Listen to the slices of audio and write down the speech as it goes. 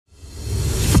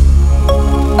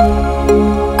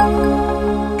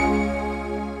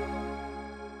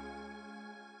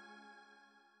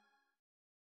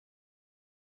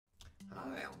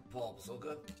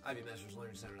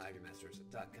Center at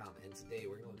IVMasters.com, and today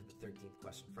we're going to look at the 13th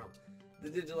question from the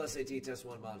Digital SAT Test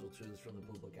 1 Module 2. This is from the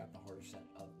Bluebook app, the harder set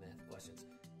of math questions.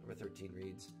 Number 13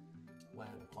 reads, when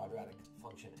a quadratic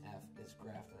function f is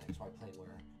graphed on an xy plane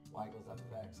where y goes up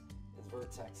of x, its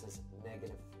vertex is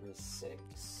negative 3,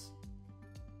 6.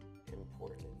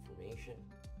 Important information.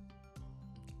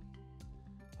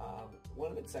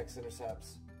 One of its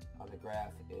x-intercepts on the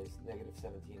graph is negative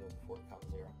 17 over 4,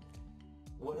 0.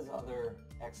 What is the other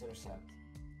x-intercept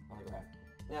on the graph?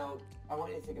 Now, I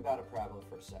want you to think about a parabola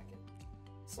for a second.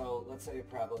 So let's say a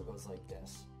parabola goes like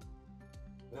this.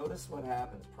 Notice what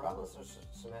happens. Parabolas are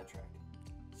symmetric.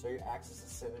 So your axis of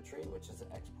symmetry, which is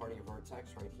the x part of your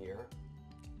vertex right here,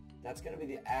 that's going to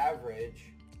be the average.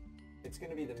 It's going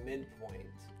to be the midpoint.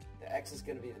 The x is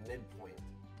going to be the midpoint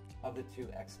of the two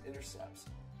x-intercepts.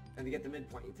 And to get the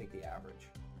midpoint, you take the average.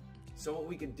 So what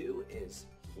we can do is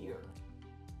here,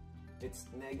 it's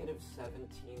negative 17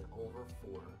 over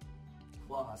 4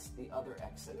 plus the other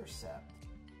x-intercept.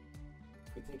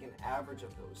 If we take an average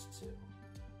of those two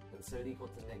and set it equal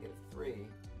to negative 3,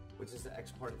 which is the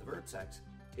x part of the vertex,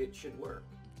 it should work.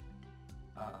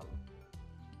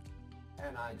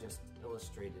 And I just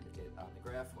illustrated it on the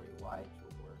graph for you why it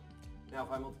would work. Now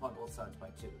if I multiply both sides by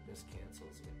 2, this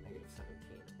cancels. You get negative 17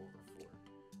 over 4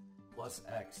 plus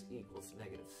x equals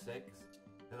negative 6.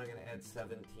 Then I'm going to add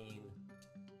 17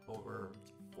 over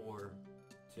 4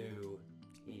 to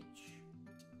each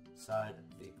side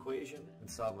of the equation and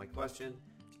solve my question.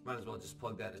 Might as well just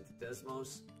plug that into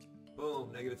Desmos.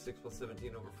 Boom, negative 6 plus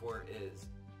 17 over 4 is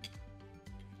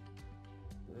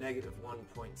negative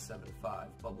 1.75.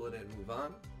 Bubble it in, move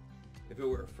on. If it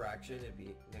were a fraction, it'd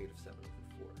be negative 7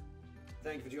 over 4.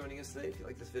 Thank you for joining us today. If you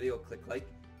like this video, click like.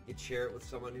 You can share it with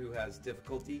someone who has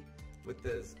difficulty with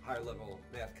this higher level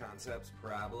math concepts,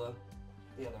 parabola,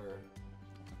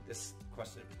 this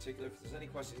question in particular. If there's any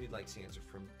questions you'd like to answer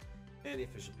from any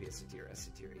official PSAT or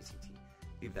SAT or ACT,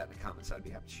 leave that in the comments. I'd be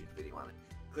happy to shoot a video on it.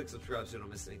 Click subscribe so you don't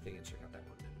miss anything, and check out that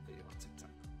 1-minute video on TikTok.